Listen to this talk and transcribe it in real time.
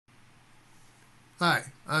Hi,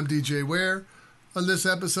 I'm DJ Ware. On this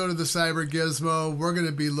episode of the Cyber Gizmo, we're going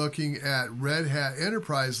to be looking at Red Hat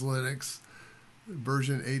Enterprise Linux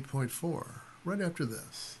version 8.4 right after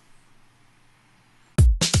this.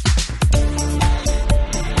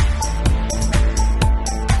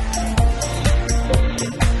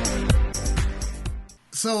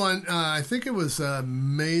 So on, I think it was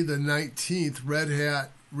May the 19th, Red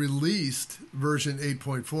Hat released version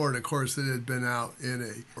 8.4, and of course it had been out in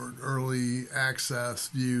an early access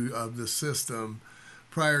view of the system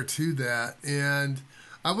prior to that. And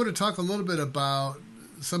I want to talk a little bit about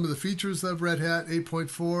some of the features of Red Hat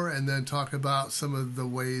 8.4 and then talk about some of the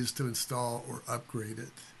ways to install or upgrade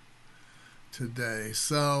it today.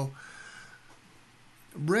 So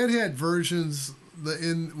Red Hat versions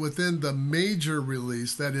within the major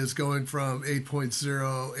release, that is going from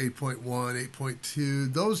 8.0, 8.1,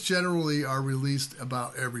 8.2, those generally are released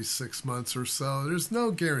about every 6 months or so. There's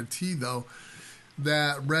no guarantee, though,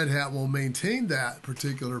 that Red Hat will maintain that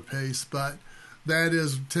particular pace, but that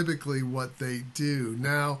is typically what they do.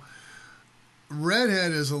 Now, Red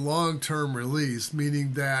Hat is a long-term release,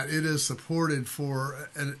 meaning that it is supported for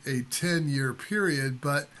a 10-year period,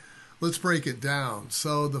 but let's break it down.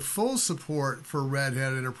 So the full support for Red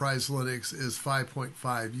Hat Enterprise Linux is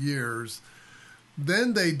 5.5 years.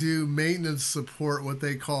 Then they do maintenance support, what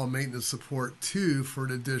they call maintenance support 2, for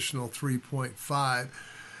an additional 3.5.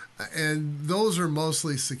 And those are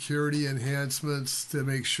mostly security enhancements to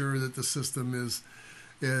make sure that the system is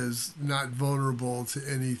not vulnerable to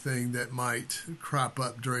anything that might crop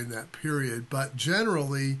up during that period. But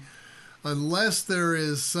generally, unless there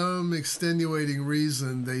is some extenuating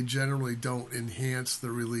reason, they generally don't enhance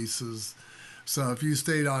the releases. So if you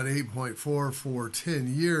stayed on 8.4 for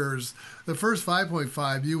 10 years, the first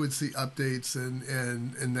 5.5 you would see updates and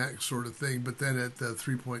that sort of thing. But then at the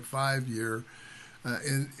 3.5 year,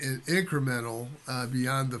 in incremental,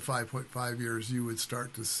 beyond the 5.5 years, you would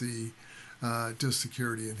start to see just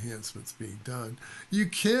security enhancements being done. You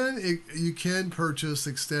can purchase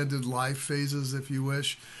extended life phases if you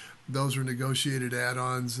wish. Those are negotiated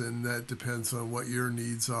add-ons, and that depends on what your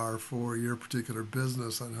needs are for your particular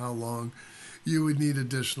business, on how long you would need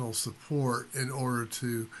additional support in order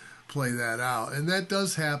to play that out. And that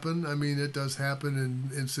does happen. I mean, it does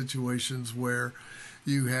happen in situations where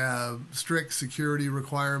you have strict security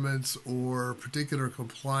requirements or particular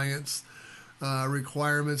compliance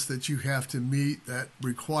requirements that you have to meet that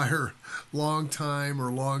require long-time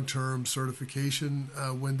or long-term certification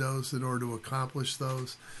windows in order to accomplish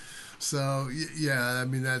those. So, yeah, I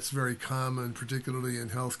mean, that's very common, particularly in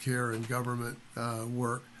healthcare and government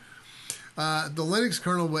work. The Linux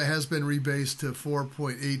kernel has been rebased to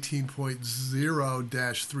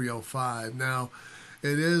 4.18.0-305. Now,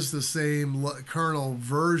 it is the same kernel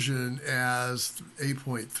version as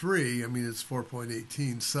 8.3. I mean, it's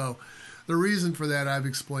 4.18. So the reason for that I've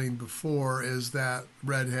explained before is that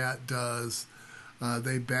Red Hat does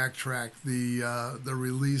they backtrack the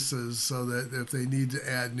releases so that if they need to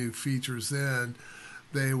add new features in,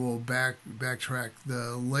 they will backtrack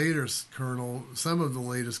the latest kernel, some of the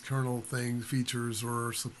latest kernel features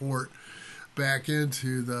or support back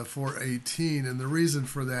into the 4.18. And the reason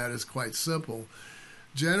for that is quite simple.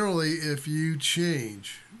 Generally, if you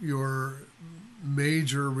change your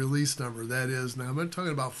major release number, that is, now I'm not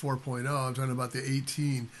talking about 4.0, I'm talking about the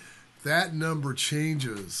 18, that number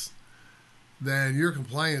changes, then your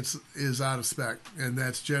compliance is out of spec, and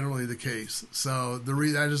that's generally the case. So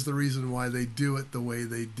that is the reason why they do it the way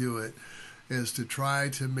they do it, is to try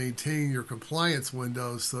to maintain your compliance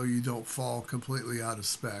windows so you don't fall completely out of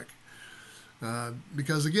spec.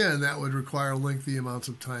 Because, again, that would require lengthy amounts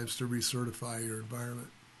of times to recertify your environment.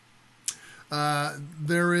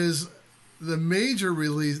 There is the major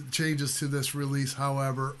release changes to this release,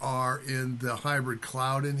 however, are in the hybrid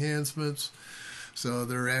cloud enhancements. So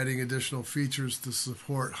they're adding additional features to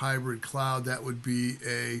support hybrid cloud. That would be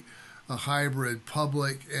a hybrid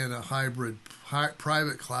public and a hybrid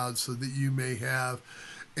private cloud, so that you may have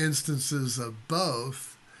instances of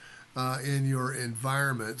both in your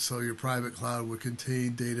environment. So your private cloud would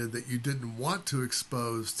contain data that you didn't want to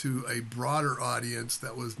expose to a broader audience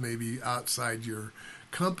that was maybe outside your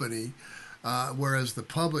company, whereas the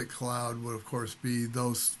public cloud would, of course, be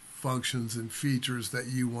those functions and features that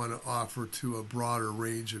you want to offer to a broader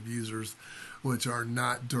range of users, which are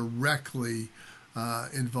not directly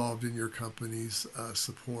involved in your company's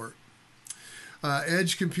support.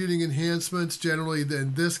 Edge computing enhancements, generally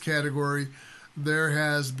in this category, there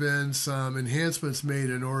has been some enhancements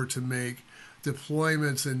made in order to make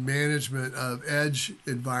deployments and management of edge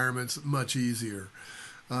environments much easier.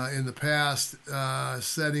 In the past,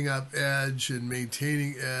 setting up Edge and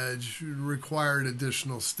maintaining Edge required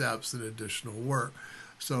additional steps and additional work.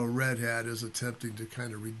 So Red Hat is attempting to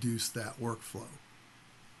kind of reduce that workflow.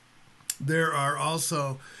 There are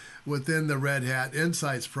also, within the Red Hat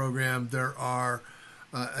Insights program, there are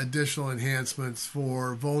additional enhancements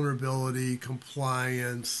for vulnerability,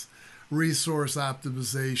 compliance, resource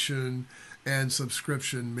optimization, and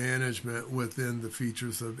subscription management within the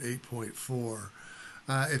features of 8.4.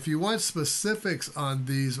 If you want specifics on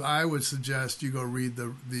these, I would suggest you go read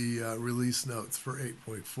the release notes for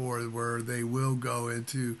 8.4, where they will go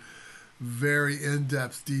into very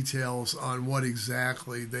in-depth details on what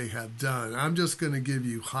exactly they have done. I'm just going to give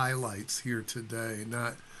you highlights here today,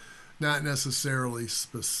 not necessarily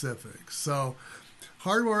specifics. So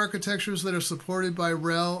hardware architectures that are supported by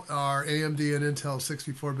RHEL are AMD and Intel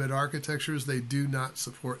 64-bit architectures. They do not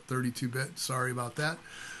support 32-bit. Sorry about that.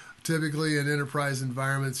 Typically in enterprise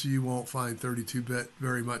environments, you won't find 32-bit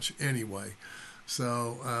very much anyway.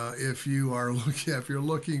 So if you're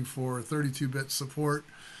looking for 32-bit support,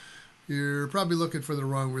 you're probably looking for the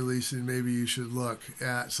wrong release, and maybe you should look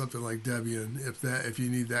at something like Debian if you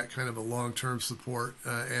need that kind of a long-term support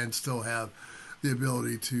and still have the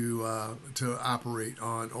ability to operate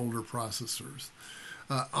on older processors.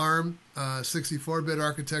 ARM 64-bit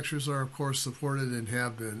architectures are, of course, supported and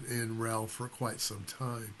have been in RHEL for quite some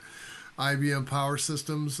time. IBM Power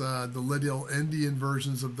Systems, the Lidl Endian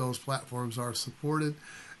versions of those platforms are supported,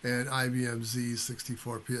 and IBM Z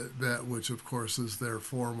 64-bit, which, of course, is their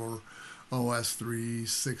former OS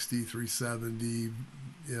 360, 370,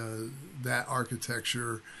 that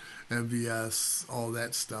architecture, MVS, all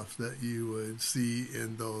that stuff that you would see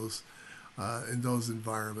in those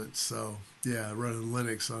environments. So yeah, running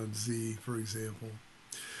Linux on Z, for example.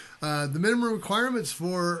 The minimum requirements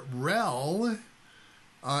for RHEL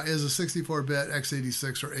is a 64-bit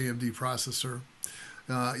x86 or AMD processor.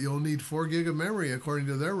 You'll need 4 gig of memory according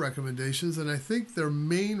to their recommendations, and I think their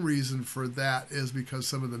main reason for that is because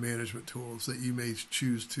some of the management tools that you may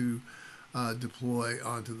choose to deploy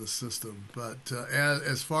onto the system. But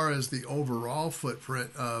as far as the overall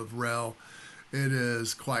footprint of RHEL, it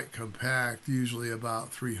is quite compact, usually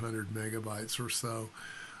about 300 megabytes or so.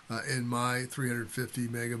 In my 350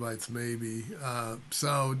 megabytes maybe.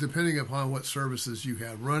 So depending upon what services you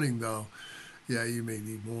have running, though, yeah, you may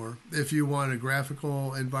need more. If you want a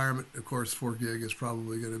graphical environment, of course, 4 gig is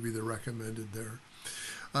probably going to be the recommended there.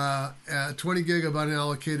 20 gig of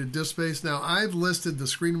unallocated disk space. Now, I've listed the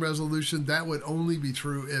screen resolution. That would only be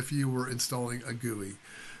true if you were installing a GUI.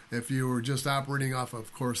 If you were just operating off,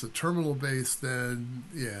 of course, a terminal base, then,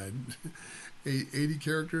 yeah, 80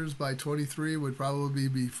 characters by 23 would probably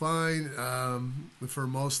be fine. For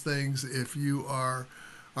most things, if you are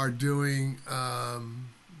doing,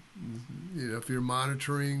 if you're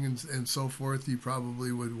monitoring and so forth, you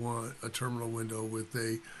probably would want a terminal window with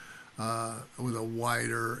a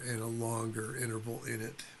wider and a longer interval in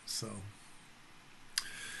it. So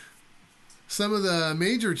some of the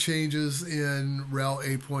major changes in RHEL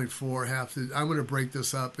 8.4 I'm going to break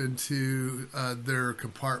this up into their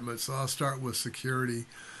compartments. So I'll start with security.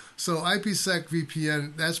 So IPsec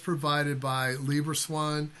VPN, that's provided by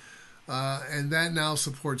LibreSwan, and that now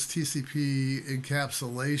supports TCP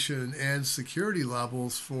encapsulation and security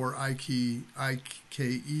levels for IKE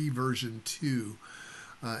version 2.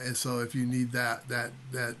 And so if you need that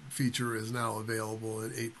feature is now available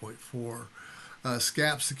in 8.4.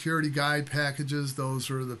 SCAP security guide packages, those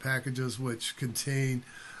are the packages which contain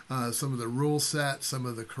some of the rule set, some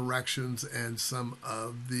of the corrections, and some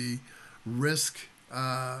of the risk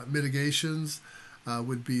mitigations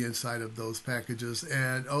would be inside of those packages.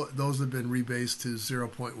 And those have been rebased to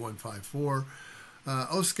 0.154.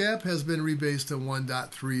 OSCAP has been rebased to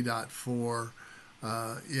 1.3.4.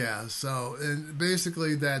 So and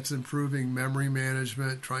basically that's improving memory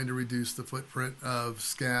management, trying to reduce the footprint of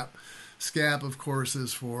SCAP. SCAP, of course,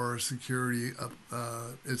 is for security.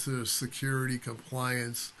 It's a security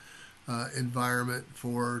compliance environment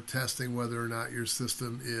for testing whether or not your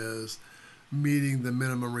system is meeting the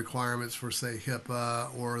minimum requirements for, say,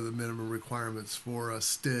 HIPAA, or the minimum requirements for a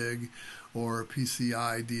STIG or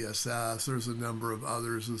PCI DSS. There's a number of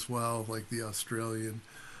others as well, like the Australian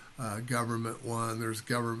government one. There's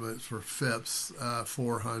governments for FIPS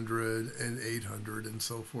 400 and 800 and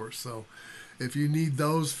so forth. So if you need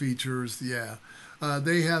those features,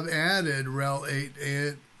 they have added RHEL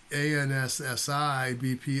 8 ANSSI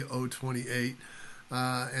BP028,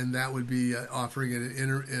 and that would be offering it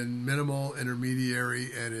in minimal,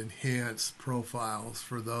 intermediary, and enhanced profiles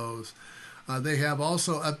for those. They have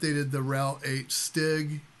also updated the RHEL 8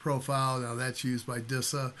 STIG profile. Now that's used by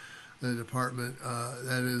DISA. the department.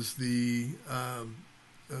 That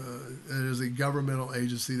is a governmental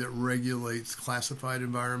agency that regulates classified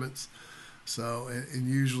environments. So, and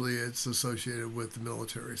usually it's associated with the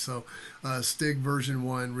military. So, STIG version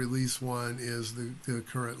 1, release 1 is the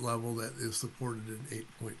current level that is supported in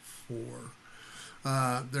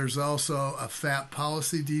 8.4. There's also a FAP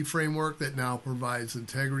policy D framework that now provides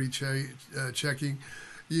integrity checking.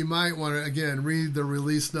 You might want to, again, read the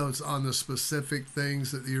release notes on the specific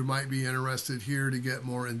things that you might be interested here to get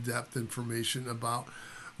more in-depth information about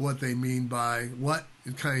what they mean by what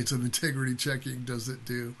kinds of integrity checking does it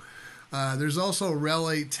do. There's also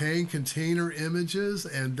RHEL 8 Tang container images,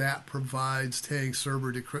 and that provides Tang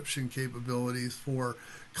server decryption capabilities for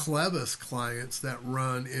Clevis clients that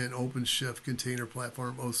run in OpenShift container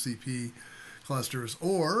platform OCP clusters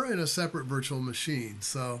or in a separate virtual machine.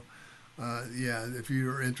 So, if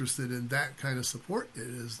you're interested in that kind of support, it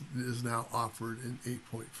is now offered in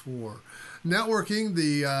 8.4. Networking,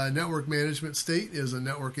 the network management state is a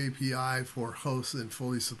network API for hosts and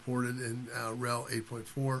fully supported in RHEL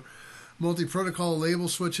 8.4. Multi-protocol label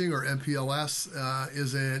switching, or MPLS,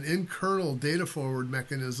 is an in-kernel data forward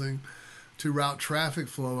mechanism to route traffic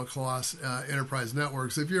flow across enterprise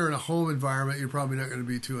networks. If you're in a home environment, you're probably not going to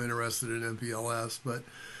be too interested in MPLS, but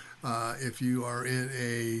if you are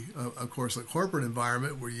in of course, a corporate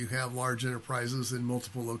environment where you have large enterprises in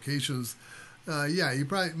multiple locations, you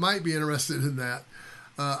probably might be interested in that.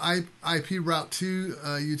 IP Route 2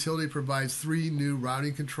 utility provides 3 new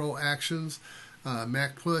routing control actions: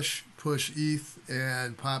 MAC push, push ETH,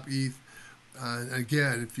 and pop ETH.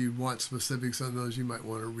 Again, if you want specifics on those, you might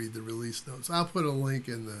want to read the release notes. I'll put a link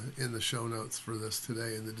in the show notes for this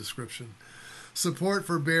today in the description. Support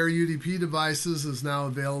for bare UDP devices is now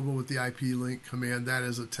available with the IP link command. That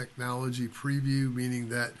is a technology preview, meaning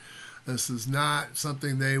that this is not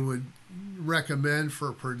something they would recommend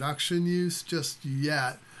for production use just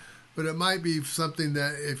yet, but it might be something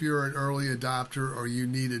that if you're an early adopter or you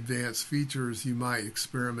need advanced features, you might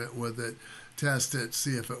experiment with it, test it,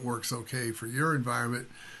 see if it works okay for your environment,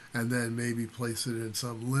 and then maybe place it in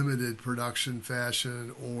some limited production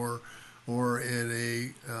fashion or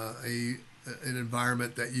in an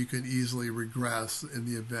environment that you can easily regress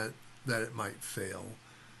in the event that it might fail.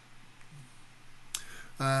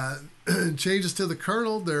 Changes to the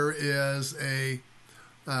kernel, there is a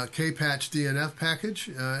Kpatch DNF package,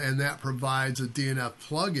 and that provides a DNF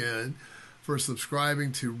plugin for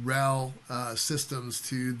subscribing to RHEL systems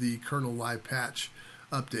to the kernel live patch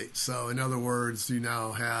update. So in other words, you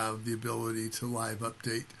now have the ability to live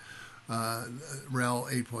update RHEL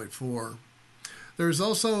 8.4. There's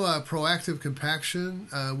also proactive compaction,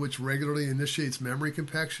 which regularly initiates memory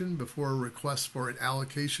compaction before a request for an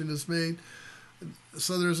allocation is made.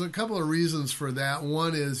 So there's a couple of reasons for that.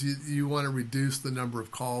 One is you want to reduce the number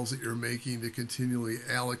of calls that you're making to continually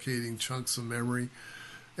allocating chunks of memory.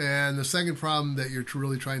 And the second problem that you're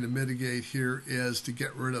really trying to mitigate here is to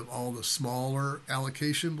get rid of all the smaller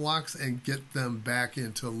allocation blocks and get them back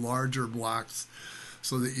into larger blocks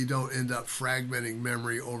so that you don't end up fragmenting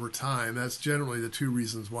memory over time. That's generally the 2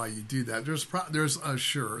 reasons why you do that. There's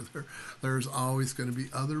always going to be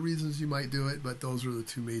other reasons you might do it, but those are the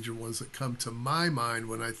 2 major ones that come to my mind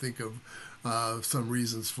when I think of some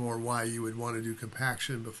reasons for why you would want to do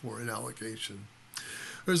compaction before an allocation.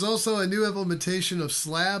 There's also a new implementation of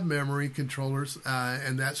slab memory controllers,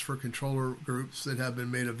 and that's for controller groups that have been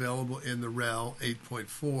made available in the RHEL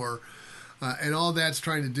 8.4. And all that's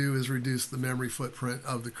trying to do is reduce the memory footprint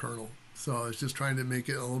of the kernel. So it's just trying to make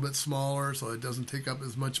it a little bit smaller so it doesn't take up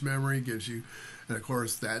as much memory, and of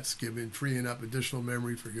course that's freeing up additional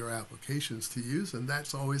memory for your applications to use, and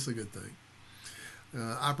that's always a good thing.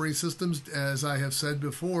 Operating systems, as I have said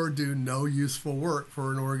before, do no useful work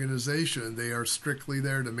for an organization. They are strictly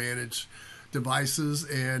there to manage devices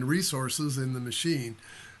and resources in the machine,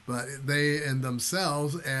 but they in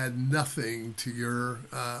themselves add nothing to your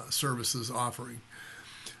services offering.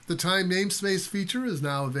 The time namespace feature is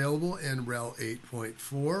now available in RHEL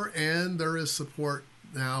 8.4, and there is support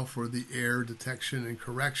now for the error detection and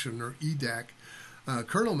correction, or EDAC,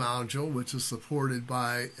 kernel module, which is supported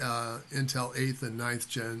by Intel 8th and 9th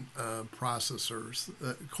gen processors,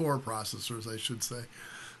 core processors, I should say.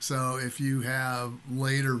 So if you have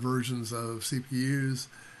later versions of CPUs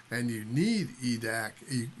and you need EDAC,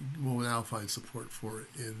 you will now find support for it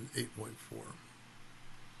in 8.4.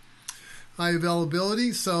 High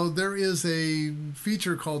availability. So there is a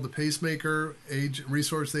feature called the pacemaker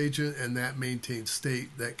resource agent, and that maintains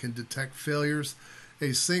state that can detect failures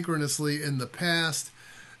asynchronously in the past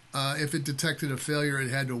if it detected a failure, it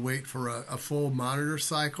had to wait for a full monitor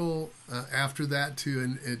cycle after that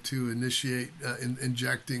to initiate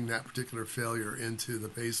injecting that particular failure into the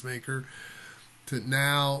pacemaker.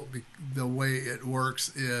 Now, the way it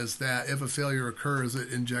works is that if a failure occurs,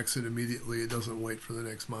 it injects it immediately. It doesn't wait for the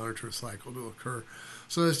next monitor cycle to occur.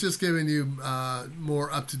 So it's just giving you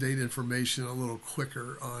more up-to-date information a little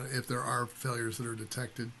quicker on if there are failures that are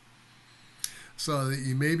detected. So that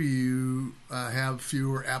you have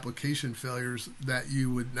fewer application failures that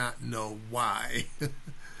you would not know why.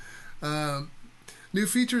 New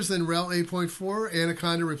features in RHEL 8.4,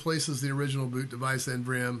 Anaconda replaces the original boot device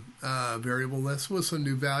NVRAM variable list with some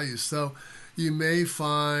new values. So you may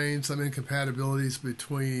find some incompatibilities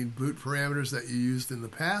between boot parameters that you used in the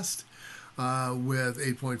past with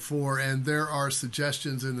 8.4, and there are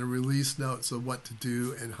suggestions in the release notes of what to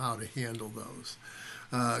do and how to handle those.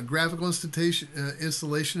 Graphical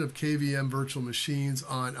installation of KVM virtual machines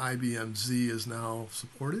on IBM Z is now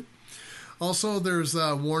supported. Also, there's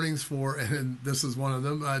warnings for, and this is one of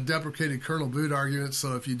them, deprecated kernel boot arguments.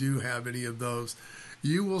 So if you do have any of those,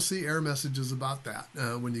 you will see error messages about that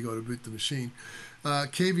when you go to boot the machine.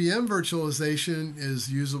 KVM virtualization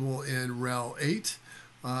is usable in RHEL 8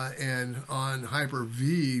 and on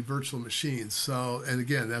Hyper-V virtual machines. So, and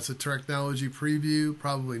again, that's a technology preview,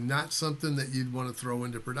 probably not something that you'd want to throw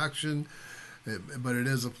into production. But it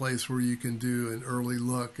is a place where you can do an early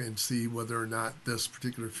look and see whether or not this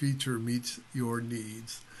particular feature meets your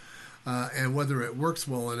needs and whether it works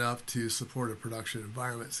well enough to support a production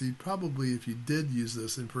environment. So you'd probably, if you did use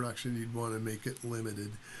this in production, you'd want to make it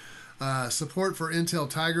limited. Support for Intel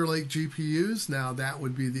Tiger Lake GPUs. Now that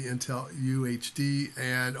would be the Intel UHD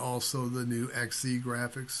and also the new Xe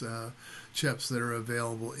graphics chips that are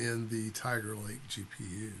available in the Tiger Lake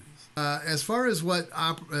GPUs. As far as what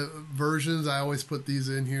versions, I always put these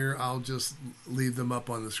in here. I'll just leave them up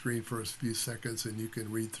on the screen for a few seconds and you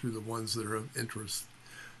can read through the ones that are of interest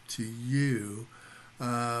to you.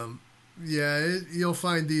 You'll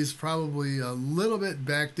find these probably a little bit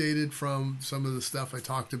backdated from some of the stuff I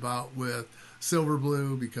talked about with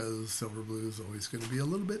Silverblue, because Silverblue is always going to be a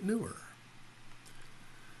little bit newer.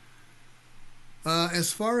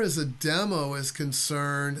 As far as a demo is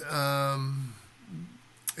concerned,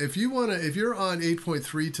 if you're on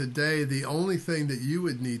 8.3 today, the only thing that you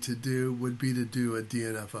would need to do would be to do a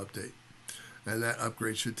DNF update, and that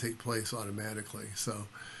upgrade should take place automatically. So,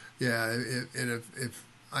 yeah, if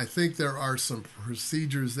I think there are some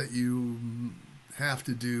procedures that you have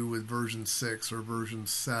to do with version 6 or version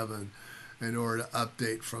 7 in order to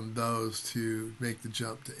update from those to make the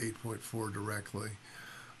jump to 8.4 directly.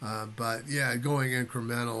 But yeah, going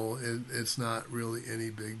incremental, it's not really any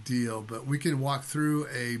big deal. But we can walk through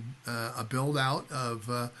a build out of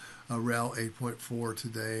a RHEL 8.4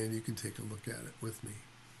 today, and you can take a look at it with me.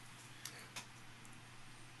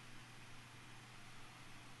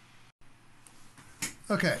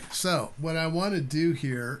 Okay, so what I want to do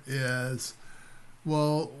here is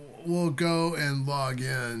we'll go and log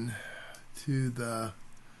in to the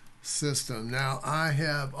system. Now, I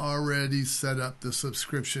have already set up the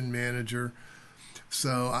subscription manager,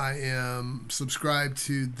 so I am subscribed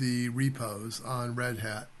to the repos on Red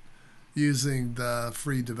Hat using the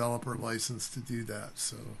free developer license to do that.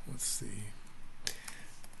 So let's see.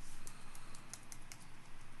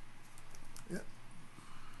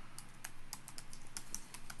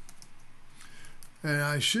 And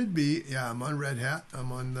I should be, I'm on Red Hat.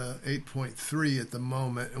 I'm on the 8.3 at the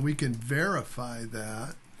moment, and we can verify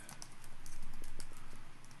that.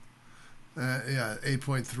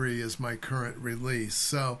 8.3 is my current release.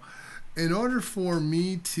 So in order for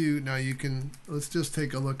me to, now let's just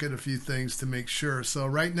take a look at a few things to make sure. So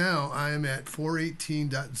right now I am at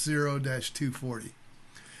 418.0-240.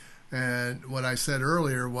 And what I said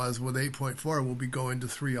earlier was with 8.4, we'll be going to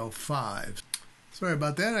 305. Sorry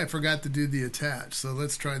about that. I forgot to do the attach. So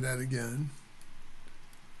let's try that again.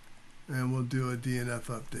 And we'll do a DNF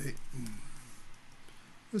update.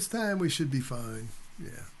 This time we should be fine.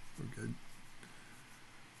 Yeah, we're good.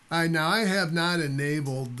 Now I have not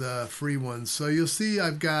enabled the free ones. So you'll see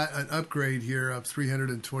I've got an upgrade here of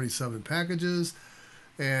 327 packages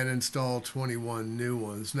and install 21 new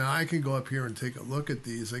ones. Now I can go up here and take a look at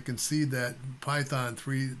these. I can see that Python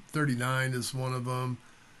 339 is one of them.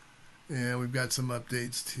 And we've got some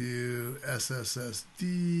updates to SSSD.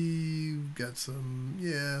 We've got some,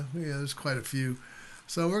 there's quite a few.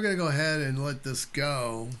 So we're going to go ahead and let this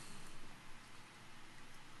go.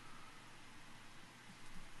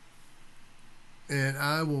 And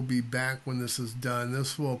I will be back when this is done.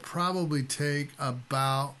 This will probably take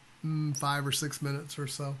about 5 or 6 minutes or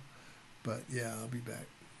so. But yeah, I'll be back.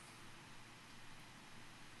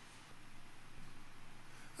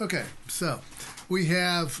 Okay, so we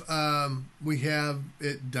have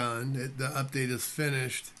it done. The update is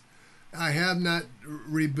finished. I have not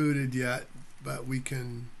rebooted yet, but we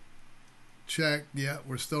can check. Yeah,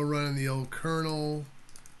 we're still running the old kernel.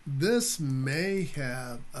 This may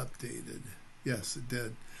have updated. Yes, it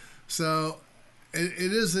did. So it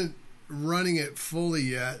isn't running it fully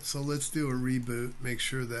yet. So let's do a reboot. Make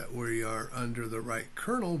sure that we are under the right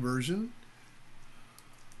kernel version.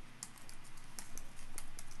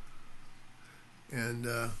 And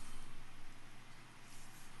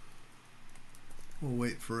we'll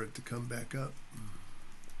wait for it to come back up.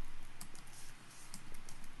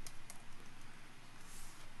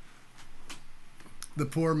 The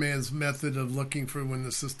poor man's method of looking for when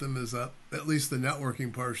the system is up, at least the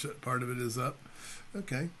networking part of it is up.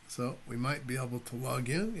 Okay, so we might be able to log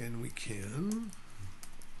in, and we can.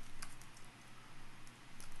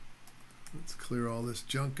 Let's clear all this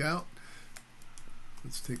junk out.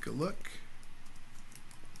 Let's take a look.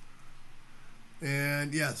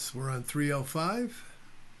 And yes, we're on 305.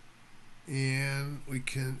 And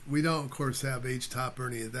we don't, of course, have HTOP or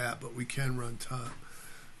any of that, but we can run top.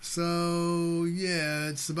 So yeah,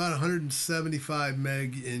 it's about 175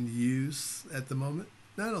 meg in use at the moment.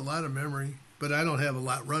 Not a lot of memory, but I don't have a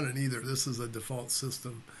lot running either. This is a default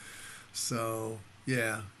system. So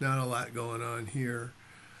yeah, not a lot going on here.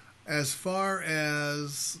 As far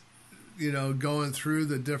as, going through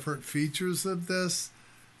the different features of this,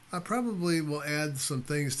 I probably will add some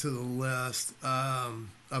things to the list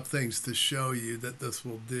of things to show you that this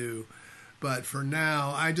will do. But for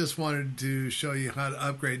now, I just wanted to show you how to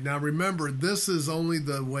upgrade. Now, remember, this is only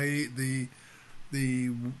the way, the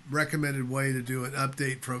recommended way to do an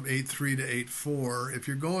update from 8.3 to 8.4. If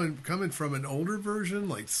you're coming from an older version,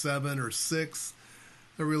 like 7 or 6,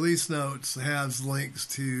 the release notes has links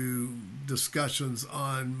to discussions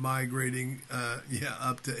on migrating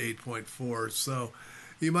up to 8.4. So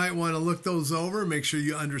you might want to look those over, make sure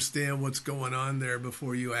you understand what's going on there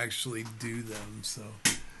before you actually do them. So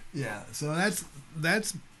yeah, so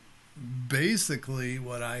that's basically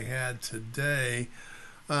what I had today.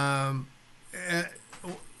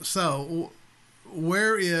 So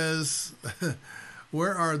where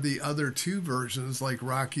are the other two versions, like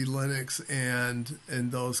Rocky Linux and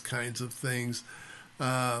those kinds of things?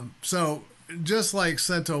 So just like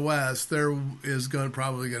CentOS, there is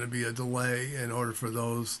probably going to be a delay in order for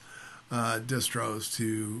those distros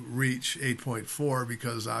to reach 8.4,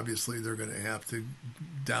 because obviously they're going to have to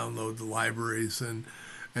download the libraries and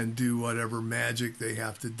do whatever magic they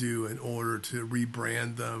have to do in order to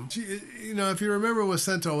rebrand them. If you remember with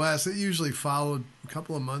CentOS, it usually followed a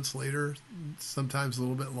couple of months later, sometimes a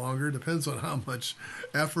little bit longer, depends on how much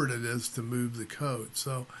effort it is to move the code.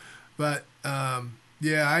 So, but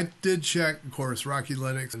yeah, I did check, of course, Rocky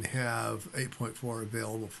Linux, and have 8.4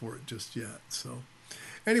 available for it just yet. So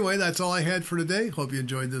anyway, that's all I had for today. Hope you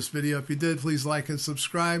enjoyed this video. If you did, please like and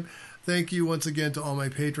subscribe. Thank you once again to all my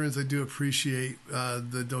patrons. I do appreciate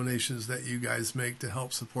the donations that you guys make to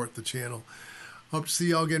help support the channel. Hope to see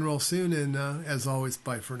you all again real soon. And as always,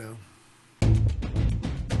 bye for now.